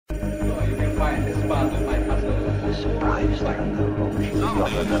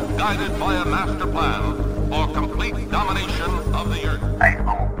Zombies guided by a master plan for complete domination of the Earth. I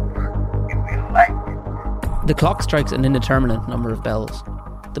hope you will like it. The clock strikes an indeterminate number of bells.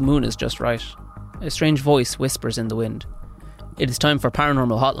 The moon is just right. A strange voice whispers in the wind. It is time for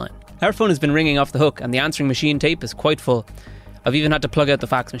Paranormal Hotline. Our phone has been ringing off the hook and the answering machine tape is quite full. I've even had to plug out the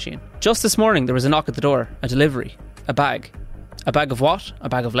fax machine. Just this morning there was a knock at the door. A delivery. A bag. A bag of what? A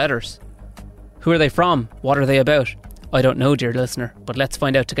bag of letters. Who are they from? What are they about? I don't know, dear listener, but let's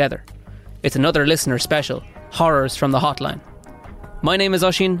find out together. It's another listener special. Horrors from the Hotline. My name is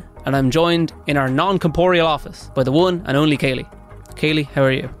Oisín and I'm joined in our non-corporeal office by the one and only Kaylee. Kaylee, how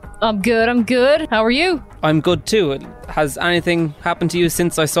are you? I'm good. How are you? I'm good too. Has anything happened to you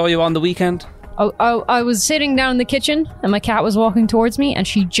since I saw you on the weekend? I was sitting down in the kitchen and my cat was walking towards me and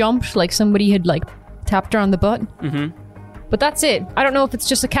she jumped like somebody had tapped her on the butt. Mm-hmm. But that's it. I don't know if it's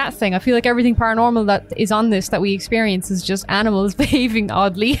just a cat thing. I feel like everything paranormal that is on this that we experience is just animals behaving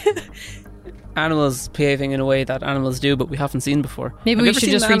oddly. Animals behaving in a way that animals do but we haven't seen before. Maybe we should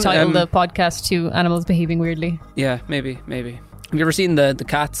just retitle the podcast to Animals Behaving Weirdly. Yeah, maybe. Have you ever seen the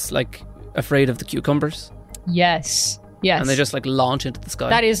cats afraid of the cucumbers? Yes. And they just launch into the sky.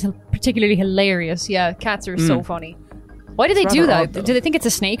 That is particularly hilarious. Yeah, cats are so funny. Why do they do that? Odd, do they think it's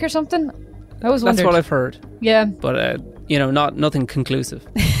a snake or something? I always wondered. That's what I've heard. Yeah. But, nothing conclusive.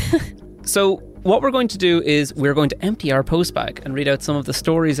 So what we're going to do is we're going to empty our postbag and read out some of the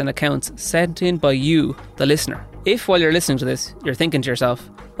stories and accounts sent in by you, the listener. If while you're listening to this, you're thinking to yourself,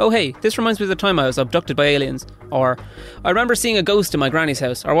 oh hey, this reminds me of the time I was abducted by aliens, or I remember seeing a ghost in my granny's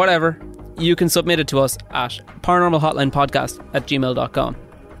house, or whatever, you can submit it to us at paranormalhotlinepodcast@gmail.com.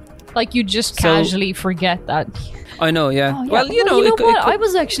 You just casually forget that. I know, yeah. Oh, yeah. Well, you know what? I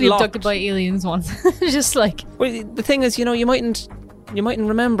was actually abducted by aliens once. Just Well, the thing is, you mightn't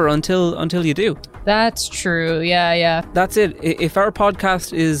remember until you do. That's true. Yeah. That's it. If our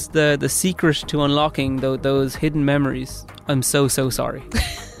podcast is the secret to unlocking those hidden memories, I'm so sorry.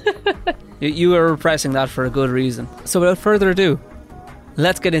 You are repressing that for a good reason. So without further ado,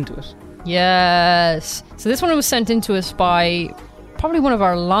 let's get into it. Yes. So this one was sent in to us by probably one of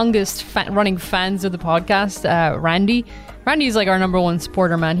our longest running fans of the podcast, Randy. Randy is our number one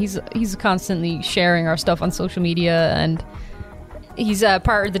supporter, man. He's constantly sharing our stuff on social media and he's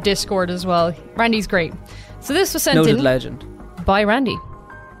part of the Discord as well. Randy's great. So this was sent Noted in legend by Randy.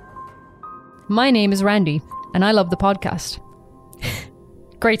 My name is Randy and I love the podcast.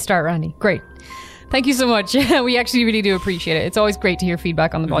 Great start, Randy. Great. Thank you so much. We actually really do appreciate it. It's always great to hear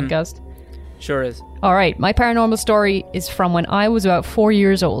feedback on the podcast. Sure is. All right, my paranormal story is from when I was about 4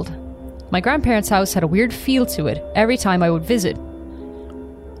 years old. My grandparents' house had a weird feel to it every time I would visit.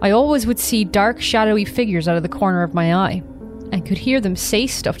 I always would see dark, shadowy figures out of the corner of my eye and could hear them say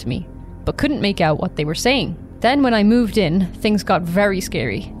stuff to me, but couldn't make out what they were saying. Then when I moved in, things got very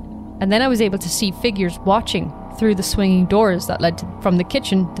scary. And then I was able to see figures watching through the swinging doors that led from the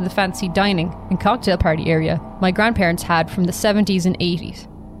kitchen to the fancy dining and cocktail party area my grandparents had from the 70s and 80s.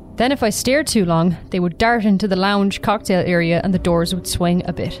 Then if I stared too long, they would dart into the lounge cocktail area and the doors would swing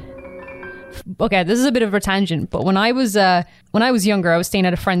a bit. Okay, this is a bit of a tangent, but when I was younger, I was staying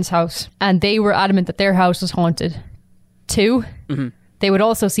at a friend's house and they were adamant that their house was haunted too. Mm-hmm. They would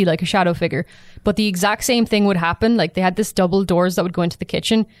also see a shadow figure, but the exact same thing would happen. They had this double doors that would go into the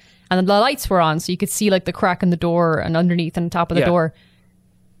kitchen and the lights were on, so you could see the crack in the door and underneath and top of the door.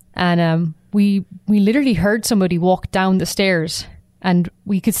 And we literally heard somebody walk down the stairs and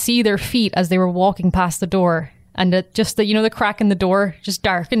we could see their feet as they were walking past the door. And the crack in the door just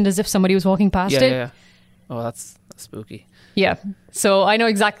darkened as if somebody was walking past it. Yeah. Oh, that's spooky. Yeah. So I know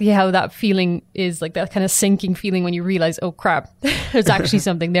exactly how that feeling is, that kind of sinking feeling when you realize, oh crap, there's actually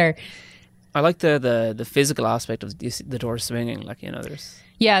something there. I like the physical aspect of the door swinging. There's...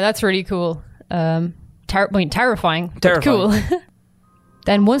 Yeah, that's really cool. Terrifying. But cool.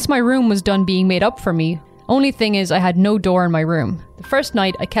 Then once my room was done being made up for me, only thing is I had no door in my room. The first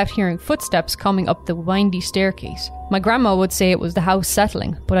night I kept hearing footsteps coming up the windy staircase. My grandma would say it was the house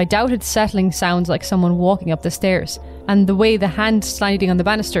settling, but I doubted settling sounds like someone walking up the stairs. And the way the hand sliding on the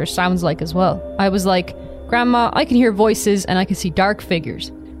banister sounds like as well. I was like, Grandma, I can hear voices and I can see dark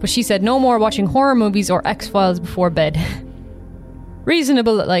figures. But she said no more watching horror movies or X-Files before bed.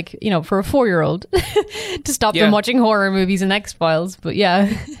 Reasonable, for a 4-year-old to stop them watching horror movies and X-Files, but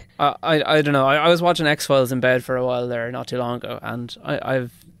yeah. I don't know. I was watching X-Files in bed for a while there not too long ago, and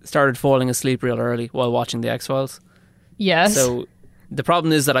I've started falling asleep real early while watching the X-Files. Yes. So The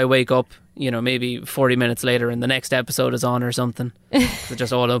problem is that I wake up, maybe 40 minutes later and the next episode is on or something. It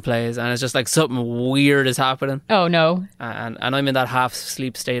just auto plays and it's just like something weird is happening. Oh no. And I'm in that half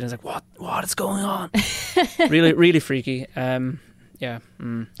sleep state and it's like, what is going on? Really, really freaky. Yeah.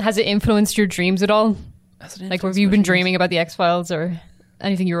 Has it influenced your dreams at all? Like, have you been dreaming about the X-Files or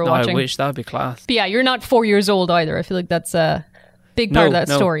anything you were watching? I wish, that would be class. But yeah, you're not 4 years old either. I feel like that's a big part of that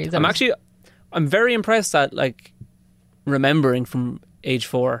story. I'm very impressed at like remembering from age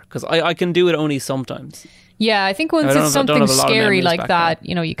 4 because I can do it only sometimes. Yeah, I think once it's something scary like that,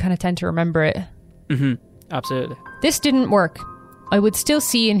 you kind of tend to remember it. Absolutely. This didn't work. I would still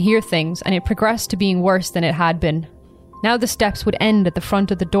see and hear things, and it progressed to being worse than it had been. Now the steps would end at the front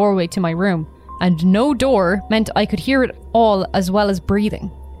of the doorway to my room, and no door meant I could hear it all as well as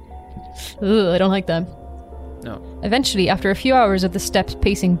breathing. Ugh, I don't like that. No. Eventually, after a few hours of the steps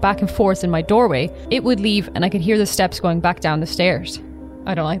pacing back and forth in my doorway, it would leave and I could hear the steps going back down the stairs.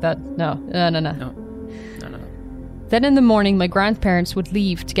 I don't like that. No. Then in the morning, my grandparents would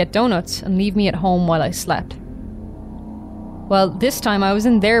leave to get donuts and leave me at home while I slept. Well, this time I was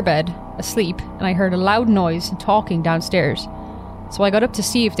in their bed, asleep, and I heard a loud noise and talking downstairs. So I got up to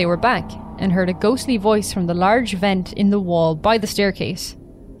see if they were back and heard a ghostly voice from the large vent in the wall by the staircase.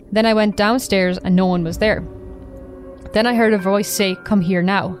 Then I went downstairs and no one was there. Then I heard a voice say, "Come here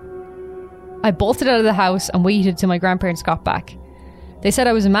now." I bolted out of the house and waited till my grandparents got back. They said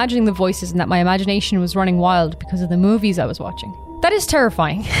I was imagining the voices and that my imagination was running wild because of the movies I was watching. That is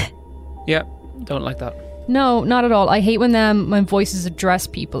terrifying. Yeah, don't like that. No, not at all. I hate when voices address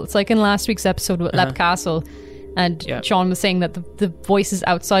people. It's like in last week's episode with Lep Castle, and Sean was saying that the voices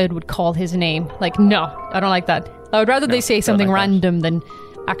outside would call his name. Like, no, I don't like that. I would rather they say something like random than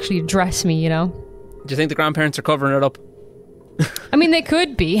actually address me, Do you think the grandparents are covering it up? I mean, they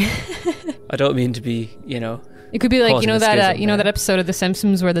could be. I don't mean to be, It could be like, that episode of The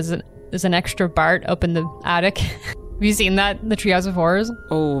Simpsons where there's an extra Bart up in the attic. Have you seen that, the Treehouse of Horrors?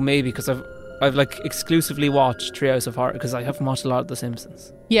 Oh, maybe, because I've like exclusively watched Treehouse of Horror because I haven't watched a lot of The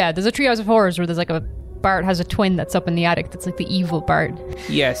Simpsons. Yeah, there's a Treehouse of Horrors where there's like Bart has a twin that's up in the attic that's like the evil Bart.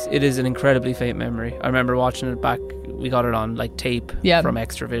 Yes, it is an incredibly faint memory. I remember watching it back. We got it on like tape from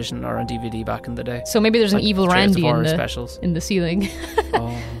Extravision or on DVD back in the day. So maybe there's an evil Randy in the ceiling.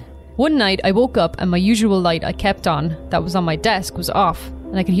 Oh. One night I woke up and my usual light I kept on that was on my desk was off,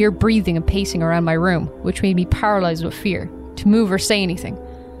 and I could hear breathing and pacing around my room, which made me paralysed with fear to move or say anything.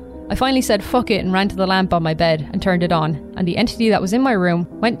 I finally said fuck it and ran to the lamp on my bed and turned it on, and the entity that was in my room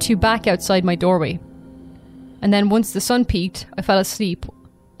went to back outside my doorway. And then once the sun peaked, I fell asleep,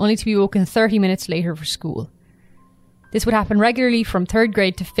 only to be woken 30 minutes later for school. This would happen regularly from 3rd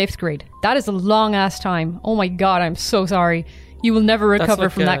grade to 5th grade. That is a long ass time. Oh my god, I'm so sorry. You will never recover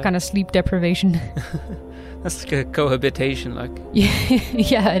from that kind of sleep deprivation. That's like a cohabitation, like.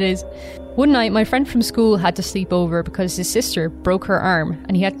 Yeah, it is. One night, my friend from school had to sleep over because his sister broke her arm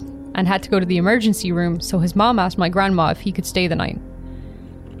and he had to go to the emergency room, so his mom asked my grandma if he could stay the night.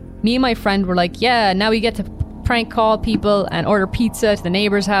 Me and my friend were like, yeah, now we get to prank call people and order pizza to the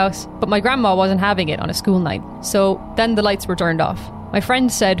neighbour's house, but my grandma wasn't having it on a school night. So then the lights were turned off. My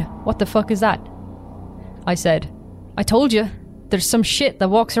friend said, "What the fuck is that?" I said, "I told you, there's some shit that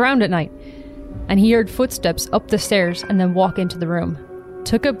walks around at night." And he heard footsteps up the stairs and then walk into the room.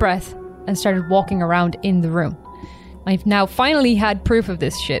 Took a breath and started walking around in the room. I've now finally had proof of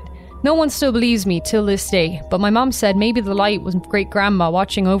this shit. No one still believes me till this day, but my mom said maybe the light was great grandma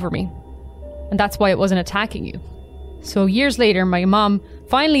watching over me, and that's why it wasn't attacking you. So years later, my mom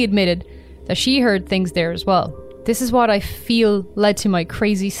finally admitted that she heard things there as well. This is what I feel led to my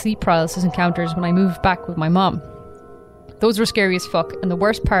crazy sleep paralysis encounters when I moved back with my mom. Those were scary as fuck, and the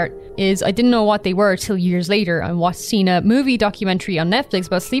worst part is I didn't know what they were till years later and seen a movie documentary on Netflix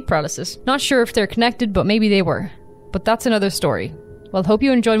about sleep paralysis. Not sure if they're connected, but maybe they were. But that's another story. Well, hope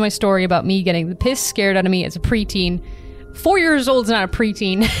you enjoyed my story about me getting the piss scared out of me as a preteen. 4 years old's not a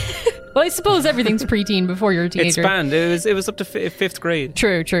preteen. Well, I suppose everything's preteen before you're a teenager. It's banned. It was up to 5th grade.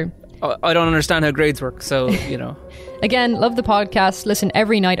 True. I don't understand how grades work, so, Again, love the podcast. Listen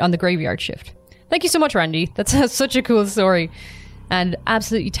every night on the graveyard shift. Thank you so much, Randy. That's such a cool story. And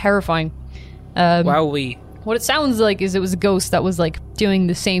absolutely terrifying. Wowee. What it sounds like is it was a ghost that was like doing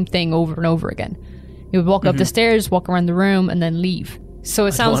the same thing over and over again. He would walk up the stairs, walk around the room, and then leave. So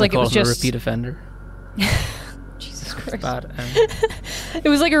it sounds like it was just a repeat offender. Jesus Christ. Bad. It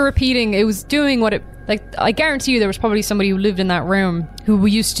was like it was doing what it, like, I guarantee you there was probably somebody who lived in that room who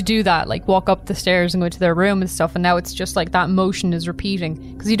used to do that, like walk up the stairs and go to their room and stuff, and now it's just like that motion is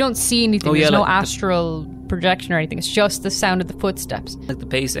repeating because you don't see anything. There's no astral projection or anything. It's just the sound of the footsteps. Like the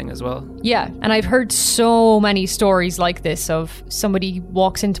pacing as well. Yeah, and I've heard so many stories like this of somebody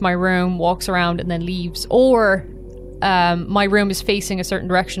walks into my room, walks around and then leaves. Or my room is facing a certain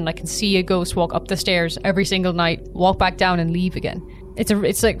direction. I can see a ghost walk up the stairs every single night, walk back down and leave again.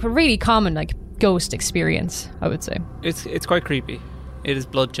 It's like a really common like ghost experience, I would say. It's quite creepy. It is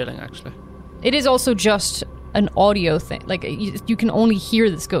blood chilling, actually. It is also just an audio thing. Like you can only hear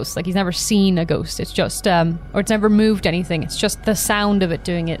this ghost. Like he's never seen a ghost. It's just or it's never moved anything. It's just the sound of it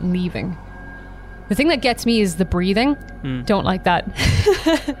doing it and leaving. The thing that gets me is the breathing. Don't like that.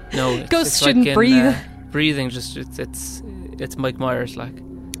 No, ghosts it's shouldn't like breathe. Breathing just it's Mike Myers like.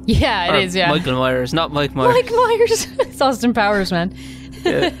 Yeah, it is. Yeah, Michael Myers, not Mike Myers. Mike Myers. It's Austin Powers, man.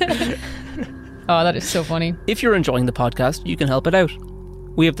 Yeah. Oh, that is so funny. If you're enjoying the podcast, you can help it out.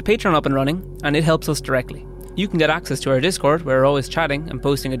 We have the Patreon up and running, and it helps us directly. You can get access to our Discord, where we're always chatting and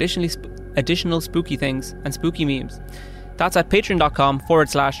posting additional spooky things and spooky memes. That's at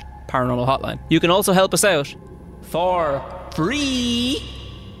patreon.com/paranormal hotline. You can also help us out for free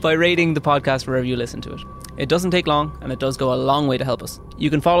by rating the podcast wherever you listen to it. It doesn't take long, and it does go a long way to help us. You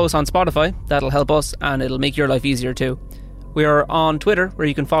can follow us on Spotify. That'll help us, and it'll make your life easier too. We are on Twitter, where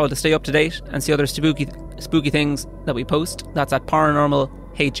you can follow to stay up to date and see other spooky things that we post. That's at paranormalhl.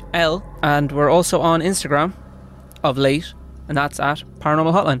 And we're also on Instagram of late, and that's at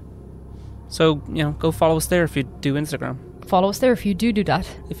paranormal hotline. So, go follow us there if you do Instagram. Follow us there if you do that.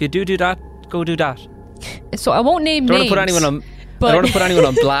 If you do that, go do that. So I won't name names. I don't want to put anyone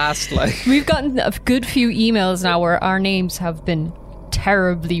on blast. Like we've gotten a good few emails now where our names have been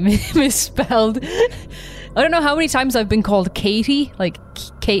terribly misspelled. I don't know how many times I've been called Katie, like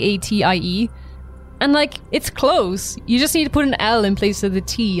Katie, and like it's close. You just need to put an L in place of the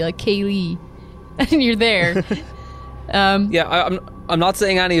T, like Kaylee, and you're there. Yeah, I'm not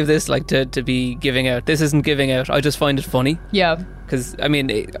saying any of this like to be giving out. This isn't giving out. I just find it funny. Yeah, because I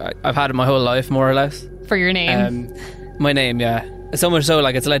mean I've had it my whole life more or less. For your name, my name, yeah. So much so,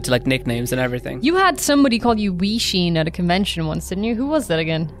 like it's led to like nicknames and everything. You had somebody call you Wee Sheen at a convention once, didn't you? Who was that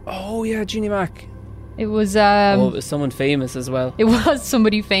again? Oh yeah, Jeannie Mac. It was it was someone famous as well. It was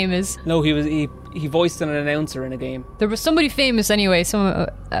somebody famous. No, he voiced an announcer in a game. There was somebody famous anyway, some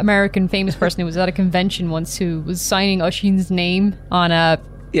American famous person who was at a convention once who was signing Oisín's name on a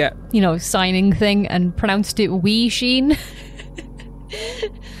signing thing and pronounced it Wee Sheen.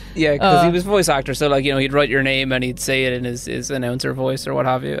 Yeah, because he was a voice actor, so like he'd write your name and he'd say it in his announcer voice or what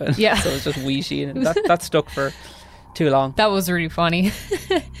have you. Yeah, so it's just Wee Sheen, and that stuck for too long. That was really funny.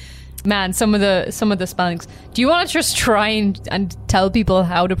 Man, some of the spellings. Do you want to just try and tell people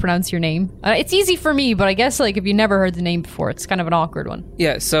how to pronounce your name? It's easy for me, but I guess like if you never heard the name before, it's kind of an awkward one.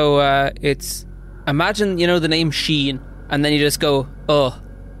 Yeah, so it's imagine the name Sheen, and then you just go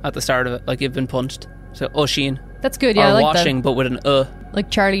at the start of it, like you've been punched. So Sheen. That's good. Yeah, or I like washing, that. but with an like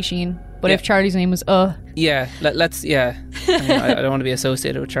Charlie Sheen. But yeah. if Charlie's name was Yeah, let's. Yeah, I don't want to be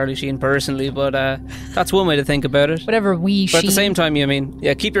associated with Charlie Sheen personally, but that's one way to think about it. Whatever, Wee Sheen. But at the same time,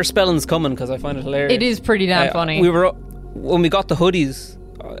 keep your spellings coming because I find it hilarious. It is pretty damn funny. When we got the hoodies,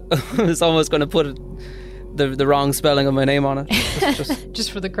 I was almost going to put the wrong spelling of my name on it,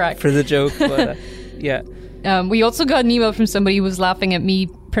 just for the crack, for the joke. But yeah. We also got an email from somebody who was laughing at me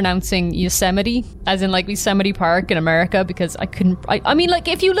pronouncing Yosemite, as in like Yosemite Park in America, because I mean, like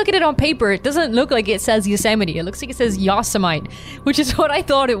if you look at it on paper, it doesn't look like it says Yosemite. It looks like it says Yosemite, which is what I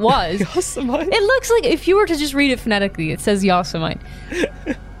thought it was. Yosemite? It looks like if you were to just read it phonetically, it says Yosemite.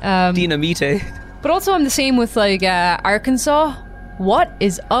 Dynamite. But also I'm the same with like Arkansas. What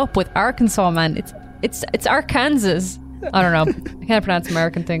is up with Arkansas, man? It's Arkansas. I don't know. I can't pronounce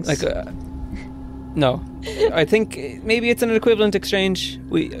American things. Like no, I think maybe it's an equivalent exchange.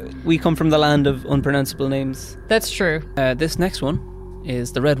 We come from the land of unpronounceable names. That's true. This next one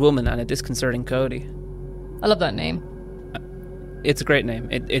is The Red Woman and a Disconcerting Coyote. I love that name. It's a great name.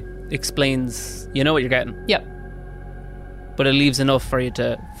 It explains, you know what you're getting. Yep. But it leaves enough for you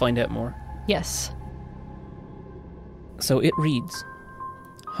to find out more. Yes. So it reads,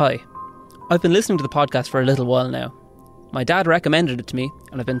 Hi, I've been listening to the podcast for a little while now. My dad recommended it to me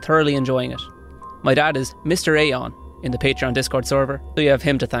and I've been thoroughly enjoying it. My dad is Mr. Aeon in the Patreon Discord server, so you have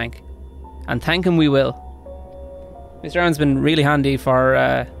him to thank. And thank him we will. Mr. Aeon's been really handy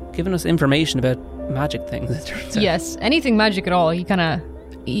for giving us information about magic things, it turns out. Yes, anything magic at all. He kind of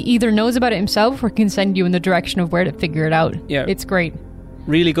either knows about it himself or can send you in the direction of where to figure it out. Yeah. It's great.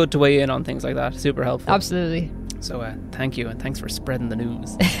 Really good to weigh in on things like that. Super helpful. Absolutely. So thank you, and thanks for spreading the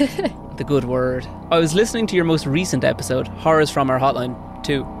news. The good word. I was listening to your most recent episode, Horrors from Our Hotline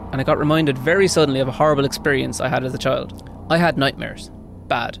 2, and I got reminded very suddenly of a horrible experience I had as a child. I had nightmares.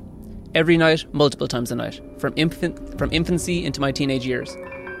 Bad. Every night, multiple times a night, from infancy into my teenage years.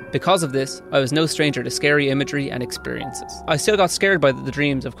 Because of this, I was no stranger to scary imagery and experiences. I still got scared by the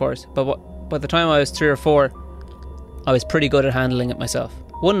dreams, of course, but by the time I was 3 or 4, I was pretty good at handling it myself.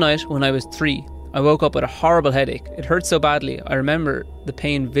 One night, when I was 3, I woke up with a horrible headache. It hurt so badly, I remember the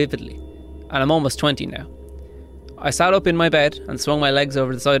pain vividly. And I'm almost 20 now. I sat up in my bed and swung my legs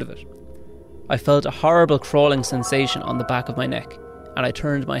over the side of it. I felt a horrible crawling sensation on the back of my neck, and I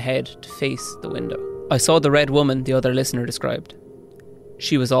turned my head to face the window. I saw the red woman the other listener described.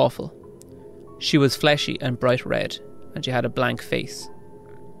 She was awful. She was fleshy and bright red, and she had a blank face.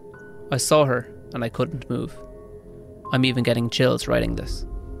 I saw her, and I couldn't move. I'm even getting chills writing this.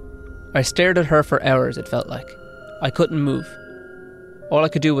 I stared at her for hours, it felt like. I couldn't move. All I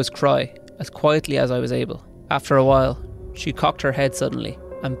could do was cry, as quietly as I was able. After a while, she cocked her head suddenly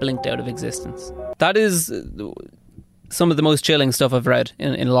and blinked out of existence. That is some of the most chilling stuff I've read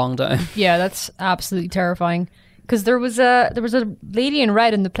in a long time. Yeah, that's absolutely terrifying. Because there was a lady in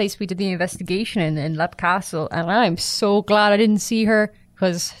red in the place we did the investigation in Lap Castle, and I'm so glad I didn't see her,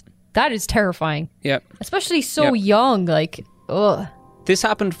 because that is terrifying. Yeah. Especially so young, like, ugh. This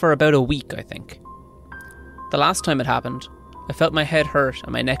happened for about a week, I think. The last time it happened, I felt my head hurt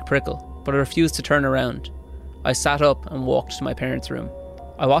and my neck prickle, but I refused to turn around. I sat up and walked to my parents' room.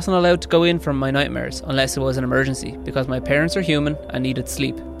 I wasn't allowed to go in from my nightmares unless it was an emergency, because my parents are human and needed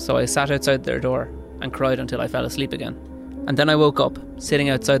sleep, so I sat outside their door and cried until I fell asleep again. And then I woke up, sitting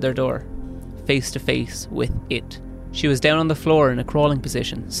outside their door, face to face with it. She was down on the floor in a crawling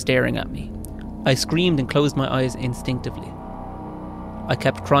position, staring at me. I screamed and closed my eyes instinctively. I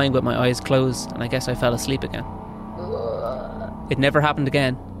kept crying with my eyes closed, and I guess I fell asleep again. It never happened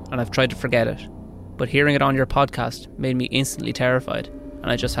again, and I've tried to forget it. But hearing it on your podcast made me instantly terrified,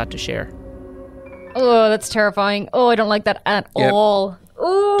 and I just had to share. Oh, that's terrifying. Oh, I don't like that at all.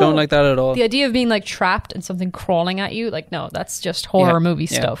 Ooh. Don't like that at all. The idea of being like trapped and something crawling at you, like, no, that's just horror movie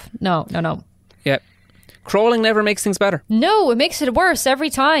stuff. No. Yeah. Crawling never makes things better. No, it makes it worse every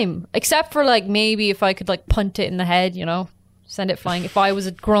time. Except for like maybe if I could like punt it in the head, you know, send it flying. If I was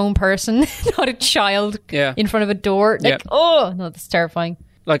a grown person, not a child in front of a door. Like, oh, no, that's terrifying.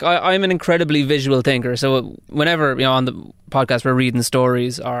 Like, I'm an incredibly visual thinker, so whenever, you know, on the podcast we're reading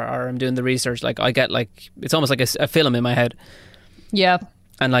stories or I'm doing the research, like, I get, like, it's almost like a film in my head. Yeah.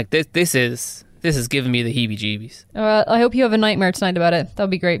 And, like, this is giving me the heebie-jeebies. I hope you have a nightmare tonight about it. That would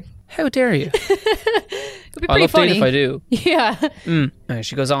be great. How dare you? It'd be pretty funny. I'll update if I do. Yeah.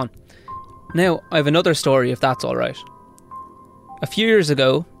 She goes on. Now, I have another story, if that's all right. A few years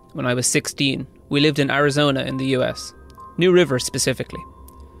ago, when I was 16, we lived in Arizona in the US. New River, specifically.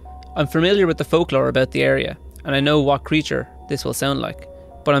 I'm familiar with the folklore about the area, and I know what creature this will sound like,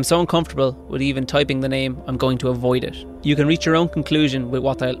 but I'm so uncomfortable with even typing the name, I'm going to avoid it. You can reach your own conclusion with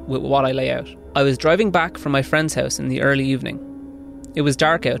what I lay out. I was driving back from my friend's house in the early evening. It was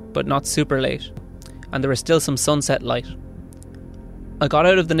dark out, but not super late, and there was still some sunset light. I got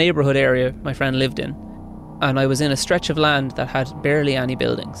out of the neighbourhood area my friend lived in, and I was in a stretch of land that had barely any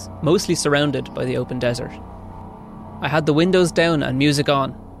buildings, mostly surrounded by the open desert. I had the windows down and music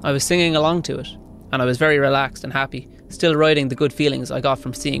on. I was singing along to it, and I was very relaxed and happy, still riding the good feelings I got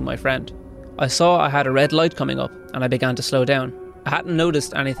from seeing my friend. I saw I had a red light coming up, and I began to slow down. I hadn't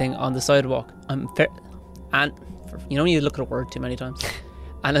noticed anything on the sidewalk. You know when you look at a word too many times?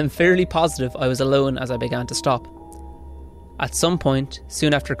 And I'm fairly positive I was alone as I began to stop. At some point,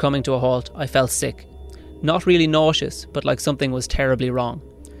 soon after coming to a halt, I felt sick. Not really nauseous, but like something was terribly wrong.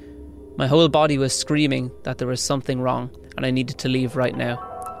 My whole body was screaming that there was something wrong, and I needed to leave right now.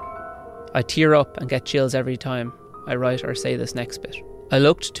 I tear up and get chills every time I write or say this next bit. I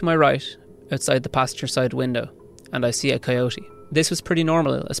looked to my right, outside the passenger side window, and I see a coyote. This was pretty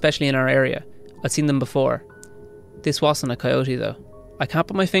normal, especially in our area. I'd seen them before. This wasn't a coyote though. I can't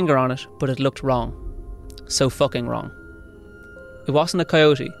put my finger on it, but it looked wrong. So fucking wrong. It wasn't a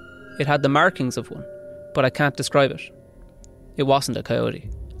coyote. It had the markings of one, but I can't describe it. It wasn't a coyote.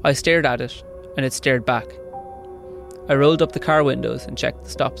 I stared at it, and it stared back. I rolled up the car windows and checked the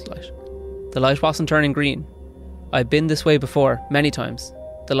stop light. The light wasn't turning green. I'd been this way before, many times.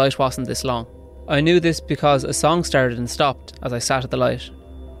 The light wasn't this long. I knew this because a song started and stopped as I sat at the light.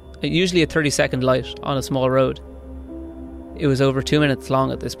 Usually a 30-second light on a small road. It was over 2 minutes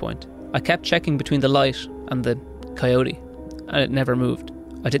long at this point. I kept checking between the light and the coyote, and it never moved.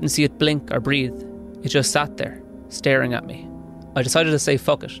 I didn't see it blink or breathe. It just sat there, staring at me. I decided to say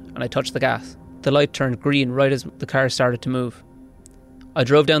fuck it, and I touched the gas. The light turned green right as the car started to move. I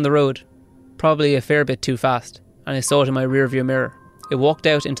drove down the road, probably a fair bit too fast, and I saw it in my rearview mirror. It walked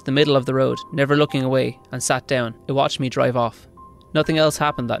out into the middle of the road, never looking away, and sat down. It watched me drive off. Nothing else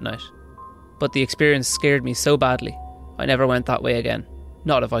happened that night. but the experience scared me so badly. I never went that way again.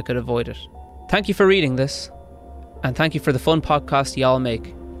 Not if I could avoid it. Thank you for reading this, and thank you for the fun podcast y'all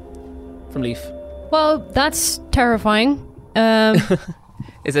make. From Leaf. Well, that's terrifying.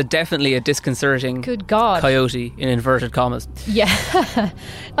 Is it definitely a disconcerting Good God. coyote in inverted commas? Yeah.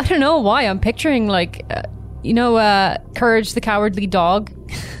 I don't know why. I'm picturing like, Courage the Cowardly Dog.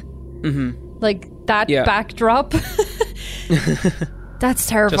 Mm-hmm. Like that backdrop. That's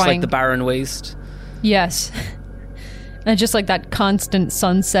terrifying. Just like the barren waste. Yes. And just like that constant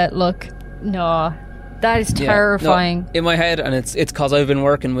sunset look. No, that is terrifying. Yeah. No, in my head, and it's because I've been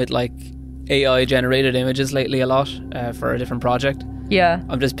working with like AI generated images lately a lot for a different project. Yeah.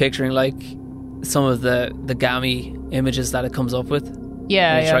 I'm just picturing like some of the gammy images that it comes up with.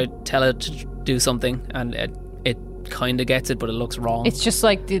 Yeah, and I try to tell it to do something, and it kind of gets it, but it looks wrong. It's just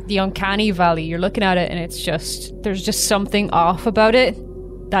like the uncanny valley. You're looking at it and it's just, there's just something off about it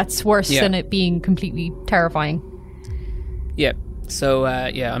that's worse than it being completely terrifying. Yeah. So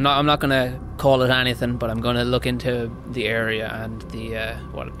I'm not gonna call it anything, but I'm gonna look into the area and the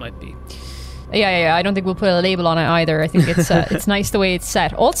what it might be. Yeah. I don't think we'll put a label on it either. I think it's nice the way it's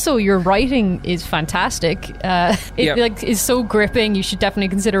set. Also, your writing is fantastic. It is so gripping. You should definitely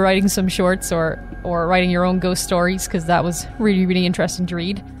consider writing some shorts or writing your own ghost stories, because that was really, really interesting to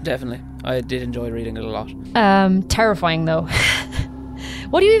read. Definitely, I did enjoy reading it a lot. Terrifying though.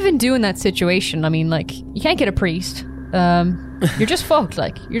 What do you even do in that situation? I mean, like, you can't get a priest. You're just fucked.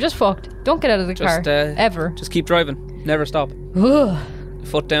 Like, you're just fucked. Don't get out of the car ever. Just keep driving. Never stop.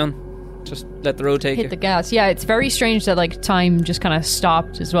 Foot down. Just let the road take you. Hit the gas. Yeah, it's very strange that like time just kind of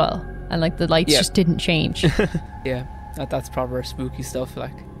stopped as well, and like the lights just didn't change. Yeah, that's proper spooky stuff.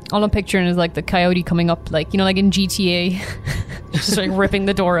 Like, all I'm picturing is like the coyote coming up, like, you know, like in GTA, just like ripping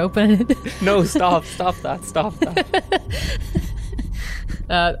the door open. No, stop that.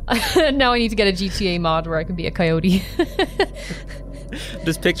 Now I need to get a GTA mod where I can be a coyote.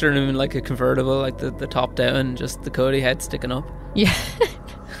 Just picturing him in like a convertible, like the top down, just the coyote head sticking up. Yeah.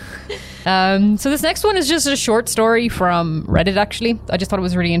 So this next one is just a short story from Reddit, actually. I just thought it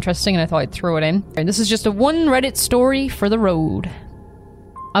was really interesting and I thought I'd throw it in. And this is just a one Reddit story for the road.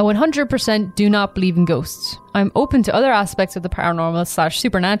 I 100% do not believe in ghosts. I'm open to other aspects of the paranormal /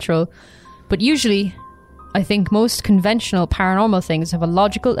 supernatural, but usually I think most conventional paranormal things have a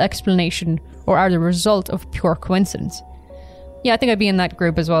logical explanation or are the result of pure coincidence. Yeah, I think I'd be in that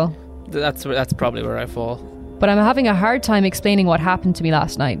group as well. That's probably where I fall. But I'm having a hard time explaining what happened to me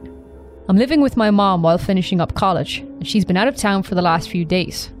last night. I'm living with my mom while finishing up college, and she's been out of town for the last few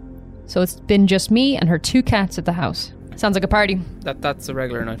days. So it's been just me and her 2 cats at the house. Sounds like a party. That's a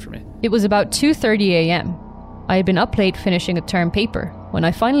regular night for me. It was about 2:30 a.m. I had been up late finishing a term paper when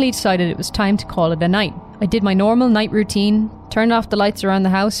I finally decided it was time to call it a night. I did my normal night routine, turned off the lights around the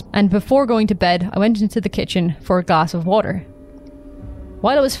house, and before going to bed, I went into the kitchen for a glass of water.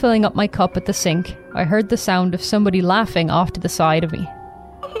 While I was filling up my cup at the sink, I heard the sound of somebody laughing off to the side of me.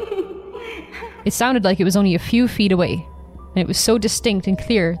 It sounded like it was only a few feet away, and it was so distinct and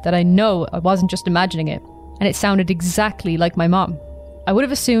clear that I know I wasn't just imagining it, and it sounded exactly like my mom. I would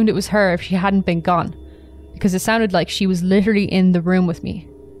have assumed it was her if she hadn't been gone, because it sounded like she was literally in the room with me.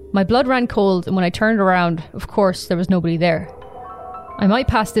 My blood ran cold, and when I turned around, of course, there was nobody there. I might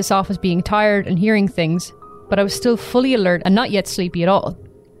pass this off as being tired and hearing things, but I was still fully alert and not yet sleepy at all.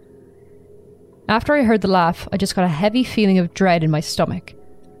 After I heard the laugh, I just got a heavy feeling of dread in my stomach.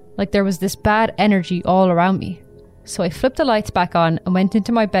 Like there was this bad energy all around me. So I flipped the lights back on and went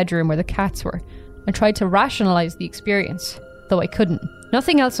into my bedroom where the cats were and tried to rationalize the experience, though I couldn't.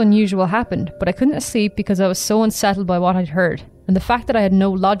 Nothing else unusual happened, but I couldn't sleep because I was so unsettled by what I'd heard and the fact that I had no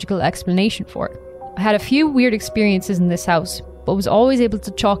logical explanation for it. I had a few weird experiences in this house, but was always able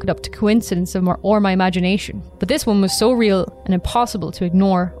to chalk it up to coincidence or my imagination. But this one was so real and impossible to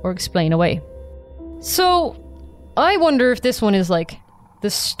ignore or explain away. So I wonder if this one is like the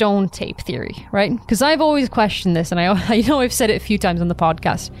stone tape theory, right? Because I've always questioned this, and I know I've said it a few times on the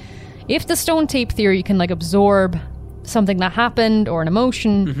podcast. If the stone tape theory can like absorb something that happened or an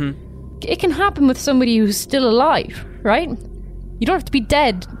emotion, it can happen with somebody who's still alive, right? You don't have to be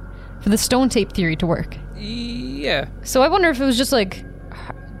dead for the stone tape theory to work. Yeah. So I wonder if it was just like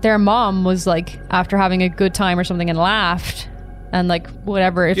their mom was like after having a good time or something and laughed, and like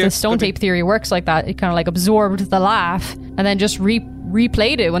whatever, if the stone tape theory works like that, it kind of like absorbed the laugh and then just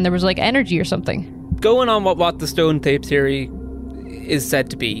replayed it when there was like energy or something. Going on what the stone tape theory is said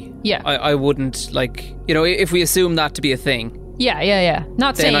to be, yeah, I wouldn't, like, you know, if we assume that to be a thing, Yeah.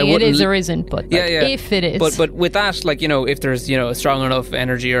 Not then saying it is or isn't, but like, if it is. But with that, like, if there's, a strong enough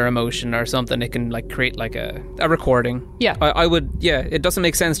energy or emotion or something, it can like create like a recording. Yeah. I would, it doesn't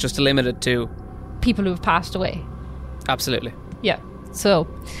make sense just to limit it to people who've passed away. Absolutely. Yeah. So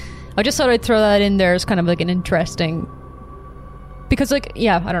I just thought I'd throw that in there as kind of like an interesting, because like,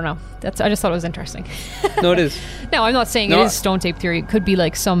 I don't know. I just thought it was interesting. No, it is. No, I'm not saying it is stone tape theory. It could be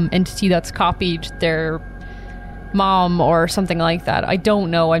like some entity that's copied their mom or something like that. I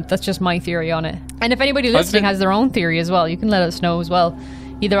don't know. That's just my theory on it. And if anybody listening has their own theory as well, you can let us know as well,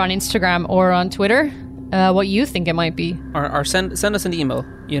 either on Instagram or on Twitter, what you think it might be. Or send us an email,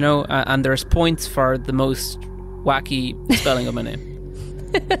 and there's points for the most wacky spelling of my name.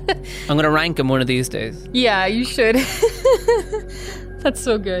 I'm going to rank them one of these days. Yeah, you should. That's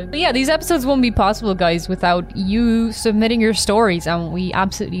so good. But yeah, these episodes won't be possible, guys, without you submitting your stories, and we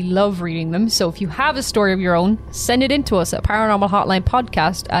absolutely love reading them. So if you have a story of your own, send it in to us at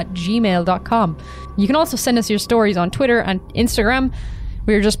paranormalhotlinepodcast@gmail.com. You can also send us your stories on Twitter and Instagram.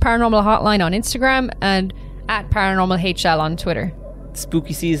 We're just Paranormal Hotline on Instagram and at ParanormalHL on Twitter.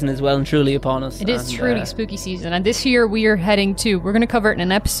 Spooky season is well and truly upon us. It is truly spooky season, and this year we're going to cover it in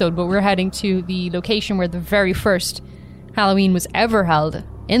an episode, but we're heading to the location where the very first Halloween was ever held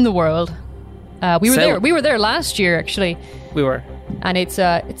in the world. We were there last year, actually. We were. And it's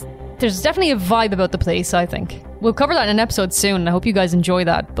there's definitely a vibe about the place, I think. We'll cover that in an episode soon, and I hope you guys enjoy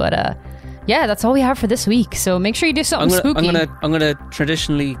that. But that's all we have for this week. So make sure you do something spooky. I'm gonna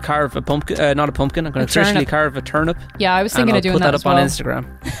traditionally carve a pumpkin, not a pumpkin. I'm gonna traditionally carve a turnip. Yeah, I was thinking of doing that as well. Put that up on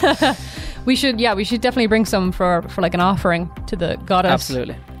Instagram. We should definitely bring some for like an offering to the goddess.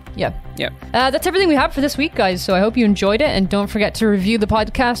 Absolutely. Yeah. That's everything we have for this week, guys. So I hope you enjoyed it, and don't forget to review the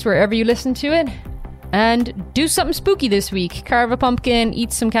podcast wherever you listen to it. And do something spooky this week. Carve a pumpkin,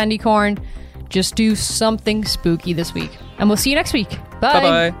 eat some candy corn. Just do something spooky this week. And we'll see you next week.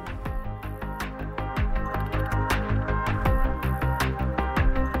 Bye. Bye-bye.